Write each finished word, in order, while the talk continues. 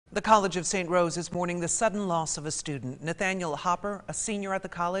The College of St. Rose is mourning the sudden loss of a student. Nathaniel Hopper, a senior at the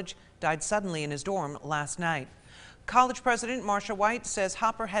college, died suddenly in his dorm last night. College President Marcia White says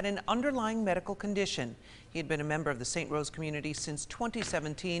Hopper had an underlying medical condition. He had been a member of the St. Rose community since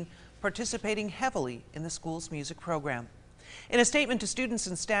 2017, participating heavily in the school's music program. In a statement to students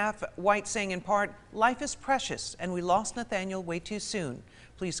and staff, White saying in part, "Life is precious and we lost Nathaniel way too soon.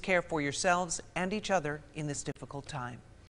 Please care for yourselves and each other in this difficult time."